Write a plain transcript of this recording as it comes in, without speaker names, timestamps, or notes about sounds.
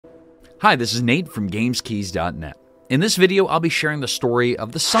Hi, this is Nate from GamesKeys.net. In this video, I'll be sharing the story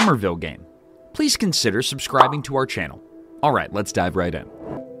of the Somerville game. Please consider subscribing to our channel. Alright, let's dive right in.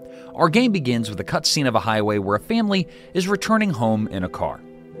 Our game begins with a cutscene of a highway where a family is returning home in a car.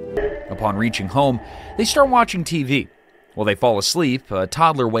 Upon reaching home, they start watching TV. While they fall asleep, a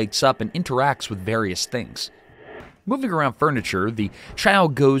toddler wakes up and interacts with various things. Moving around furniture, the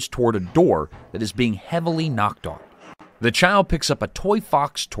child goes toward a door that is being heavily knocked on. The child picks up a toy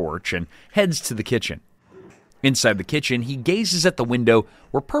fox torch and heads to the kitchen. Inside the kitchen, he gazes at the window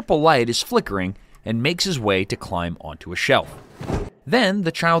where purple light is flickering and makes his way to climb onto a shelf. Then,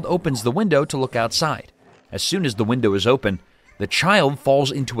 the child opens the window to look outside. As soon as the window is open, the child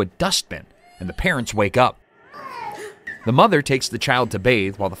falls into a dustbin, and the parents wake up. The mother takes the child to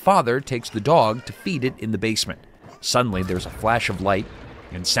bathe, while the father takes the dog to feed it in the basement. Suddenly, there's a flash of light,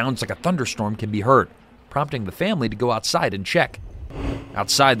 and sounds like a thunderstorm can be heard, prompting the family to go outside and check.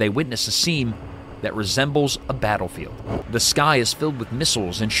 Outside, they witness a scene that resembles a battlefield. The sky is filled with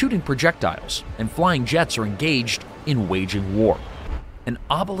missiles and shooting projectiles, and flying jets are engaged in waging war. An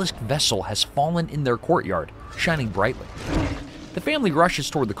obelisk vessel has fallen in their courtyard, shining brightly. The family rushes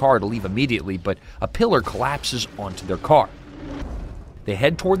toward the car to leave immediately, but a pillar collapses onto their car. They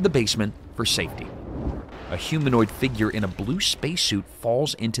head toward the basement for safety. A humanoid figure in a blue spacesuit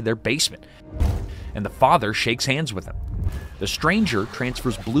falls into their basement, and the father shakes hands with him. The stranger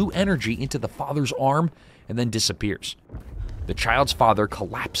transfers blue energy into the father's arm and then disappears. The child's father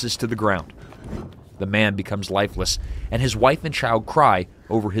collapses to the ground. The man becomes lifeless, and his wife and child cry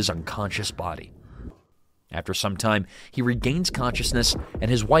over his unconscious body. After some time, he regains consciousness, and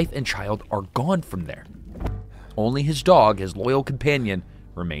his wife and child are gone from there. Only his dog, his loyal companion,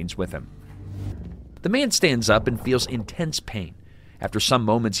 remains with him. The man stands up and feels intense pain. After some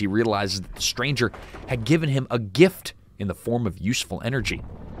moments, he realizes that the stranger had given him a gift in the form of useful energy.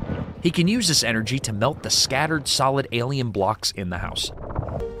 He can use this energy to melt the scattered solid alien blocks in the house.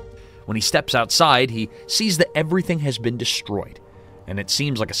 When he steps outside, he sees that everything has been destroyed, and it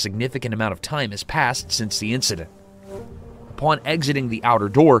seems like a significant amount of time has passed since the incident. Upon exiting the outer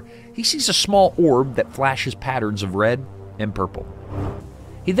door, he sees a small orb that flashes patterns of red and purple.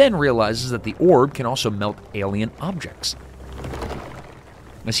 He then realizes that the orb can also melt alien objects.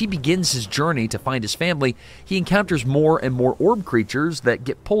 As he begins his journey to find his family, he encounters more and more orb creatures that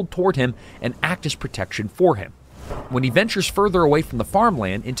get pulled toward him and act as protection for him. When he ventures further away from the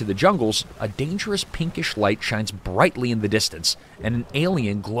farmland into the jungles, a dangerous pinkish light shines brightly in the distance, and an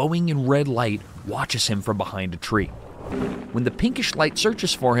alien glowing in red light watches him from behind a tree. When the pinkish light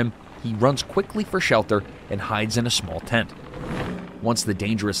searches for him, he runs quickly for shelter and hides in a small tent. Once the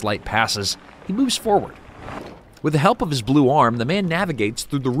dangerous light passes, he moves forward. With the help of his blue arm, the man navigates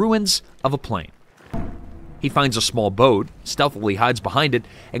through the ruins of a plain. He finds a small boat, stealthily hides behind it,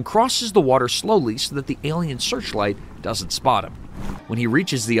 and crosses the water slowly so that the alien searchlight doesn't spot him. When he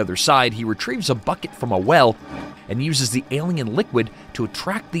reaches the other side, he retrieves a bucket from a well and uses the alien liquid to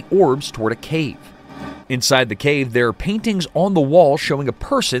attract the orbs toward a cave. Inside the cave, there are paintings on the wall showing a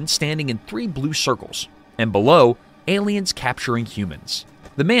person standing in 3 blue circles, and below, aliens capturing humans.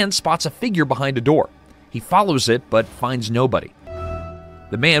 The man spots a figure behind a door. He follows it, but finds nobody.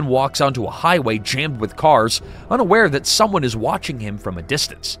 The man walks onto a highway jammed with cars, unaware that someone is watching him from a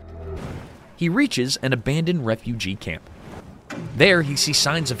distance. He reaches an abandoned refugee camp. There, he sees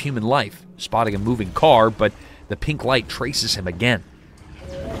signs of human life, spotting a moving car, but the pink light traces him again.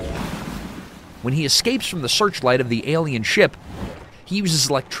 When he escapes from the searchlight of the alien ship, he uses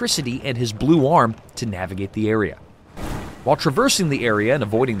electricity and his blue arm to navigate the area. While traversing the area and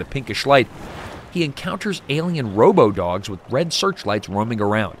avoiding the pinkish light, he encounters alien robo-dogs with red searchlights roaming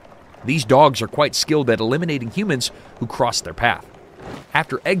around. These dogs are quite skilled at eliminating humans who cross their path.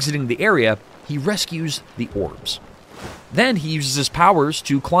 After exiting the area, he rescues the orbs. Then he uses his powers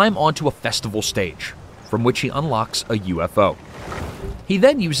to climb onto a festival stage, from which he unlocks a UFO. He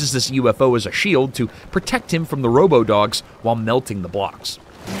then uses this UFO as a shield to protect him from the robo-dogs while melting the blocks.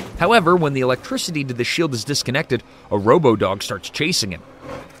 However, when the electricity to the shield is disconnected, a robo-dog starts chasing him.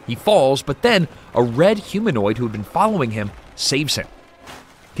 He falls, but then a red humanoid who had been following him saves him.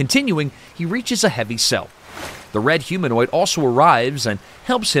 Continuing, he reaches a heavy cell. The red humanoid also arrives and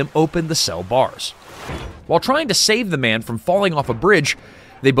helps him open the cell bars. While trying to save the man from falling off a bridge,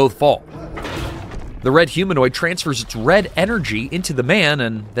 they both fall. The red humanoid transfers its red energy into the man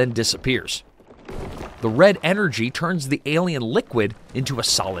and then disappears. The red energy turns the alien liquid into a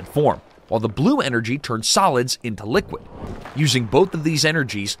solid form, while the blue energy turns solids into liquid. Using both of these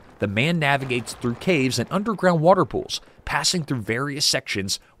energies, the man navigates through caves and underground water pools, passing through various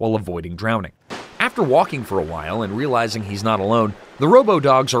sections while avoiding drowning. After walking for a while and realizing he's not alone, The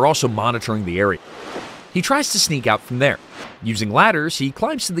robo-dogs are also monitoring the area. He tries to sneak out from there. Using ladders, he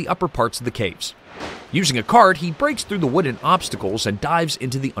climbs to the upper parts of the caves. Using a cart, he breaks through the wooden obstacles and dives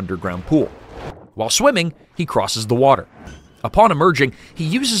into the underground pool. While swimming, he crosses the water. Upon emerging, he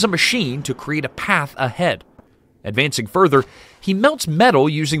uses a machine to create a path ahead. Advancing further, he melts metal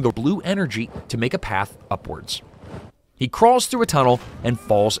using the blue energy to make a path upwards. He crawls through a tunnel and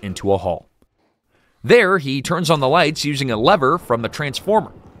falls into a hall. There, he turns on the lights using a lever from the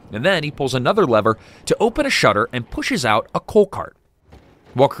transformer, and then he pulls another lever to open a shutter and pushes out a coal cart.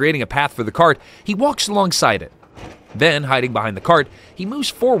 While creating a path for the cart, he walks alongside it. Then, hiding behind the cart, he moves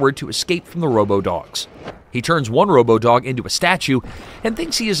forward to escape from the robo-dogs. He turns one robo-dog into a statue and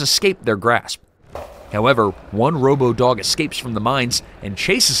thinks he has escaped their grasp. However, one robo-dog escapes from the mines and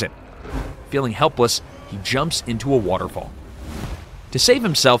chases him. Feeling helpless, he jumps into a waterfall. To save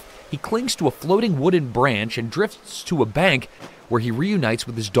himself, he clings to a floating wooden branch and drifts to a bank where he reunites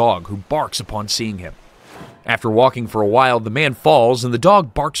with his dog, who barks upon seeing him. After walking for a while, the man falls and the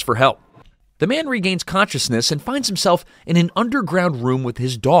dog barks for help. The man regains consciousness and finds himself in an underground room with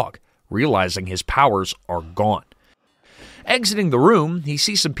his dog, realizing his powers are gone. Exiting the room, he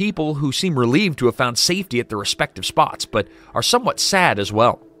sees some people who seem relieved to have found safety at their respective spots, but are somewhat sad as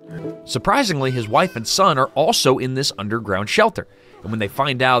well. Surprisingly, his wife and son are also in this underground shelter, and when they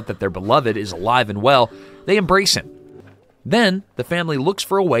find out that their beloved is alive and well, they embrace him. Then, the family looks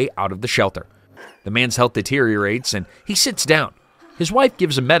for a way out of the shelter. The man's health deteriorates, and he sits down. His wife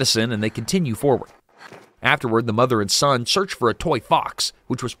gives him medicine, and they continue forward. Afterward, the mother and son search for a toy fox,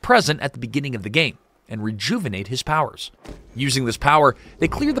 which was present at the beginning of the game, and rejuvenate his powers. Using this power, they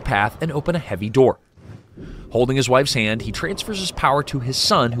clear the path and open a heavy door. Holding his wife's hand, he transfers his power to his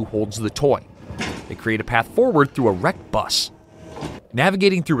son, who holds the toy. They create a path forward through a wrecked bus.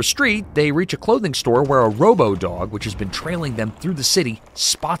 Navigating through a street, they reach a clothing store where a robo-dog, which has been trailing them through the city,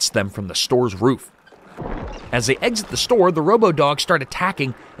 spots them from the store's roof. As they exit the store, the robo-dogs start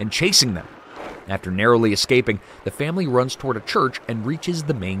attacking and chasing them. After narrowly escaping, the family runs toward a church and reaches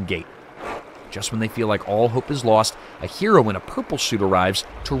the main gate. Just when they feel like all hope is lost, a hero in a purple suit arrives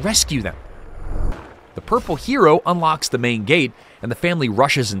to rescue them. The purple hero unlocks the main gate, and the family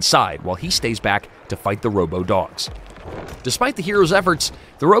rushes inside while he stays back to fight the robo-dogs. Despite the hero's efforts,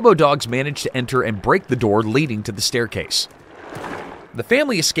 the robo-dogs manage to enter and break the door leading to the staircase. The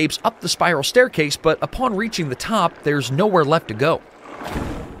family escapes up the spiral staircase, but upon reaching the top, there's nowhere left to go.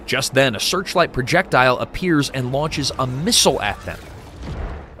 Just then, a searchlight projectile appears and launches a missile at them.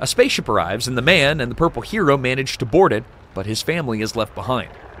 A spaceship arrives, and the man and the purple hero manage to board it, but his family is left behind.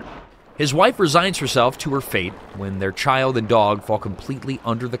 His wife resigns herself to her fate when their child and dog fall completely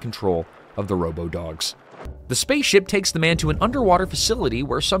under the control of the robo-dogs. The spaceship takes the man to an underwater facility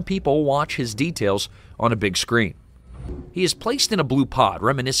where some people watch his details on a big screen. He is placed in a blue pod,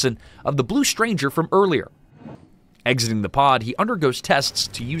 reminiscent of the blue stranger from earlier. Exiting the pod, he undergoes tests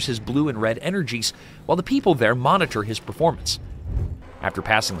to use his blue and red energies while the people there monitor his performance. After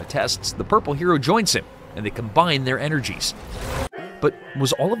passing the tests, the purple hero joins him, and they combine their energies. But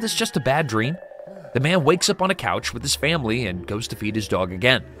was all of this just a bad dream? The man wakes up on a couch with his family and goes to feed his dog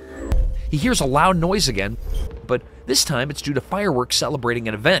again. He hears a loud noise again, but this time it's due to fireworks celebrating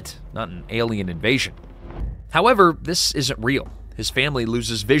an event, not an alien invasion. However, this isn't real. His family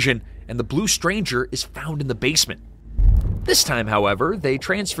loses vision, and the blue stranger is found in the basement. This time, however, they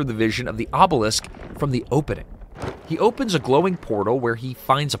transfer the vision of the obelisk from the opening. He opens a glowing portal where he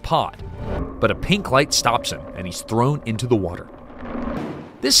finds a pod, but a pink light stops him, and he's thrown into the water.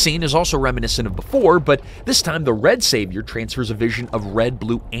 This scene is also reminiscent of before, but this time the red savior transfers a vision of red,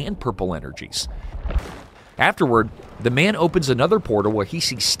 blue, and purple energies. Afterward, the man opens another portal where he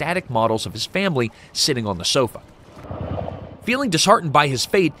sees static models of his family sitting on the sofa. Feeling disheartened by his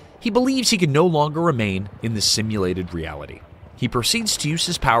fate, he believes he can no longer remain in this simulated reality. He proceeds to use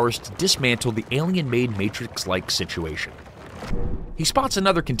his powers to dismantle the alien-made Matrix-like situation. He spots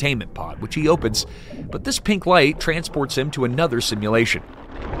another containment pod, which he opens, but this pink light transports him to another simulation.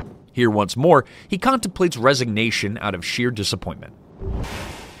 Here once more, he contemplates resignation out of sheer disappointment.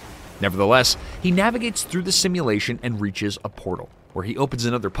 Nevertheless, he navigates through the simulation and reaches a portal, where he opens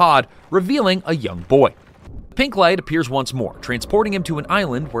another pod, revealing a young boy. The pink light appears once more, transporting him to an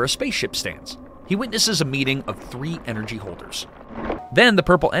island where a spaceship stands. He witnesses a meeting of 3 energy holders. Then the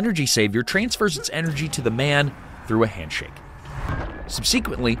purple energy savior transfers its energy to the man through a handshake.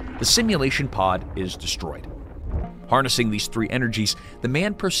 Subsequently, the simulation pod is destroyed. Harnessing these 3 energies, the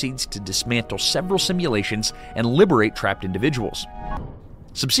man proceeds to dismantle several simulations and liberate trapped individuals.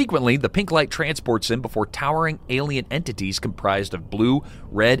 Subsequently, the pink light transports him before towering alien entities comprised of blue,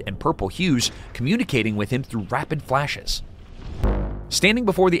 red, and purple hues communicating with him through rapid flashes. Standing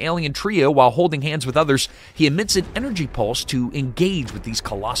before the alien trio while holding hands with others, he emits an energy pulse to engage with these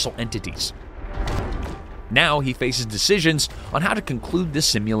colossal entities. Now he faces decisions on how to conclude this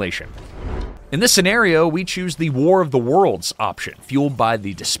simulation. In this scenario, we choose the War of the Worlds option. Fueled by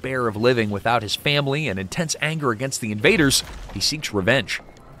the despair of living without his family and intense anger against the invaders, he seeks revenge.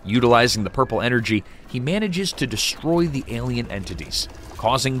 Utilizing the purple energy, he manages to destroy the alien entities,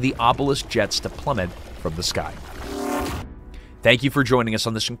 causing the obelisk jets to plummet from the sky. Thank you for joining us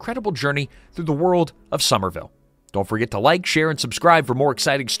on this incredible journey through the world of Somerville. Don't forget to like, share, and subscribe for more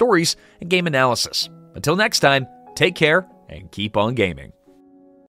exciting stories and game analysis. Until next time, take care and keep on gaming.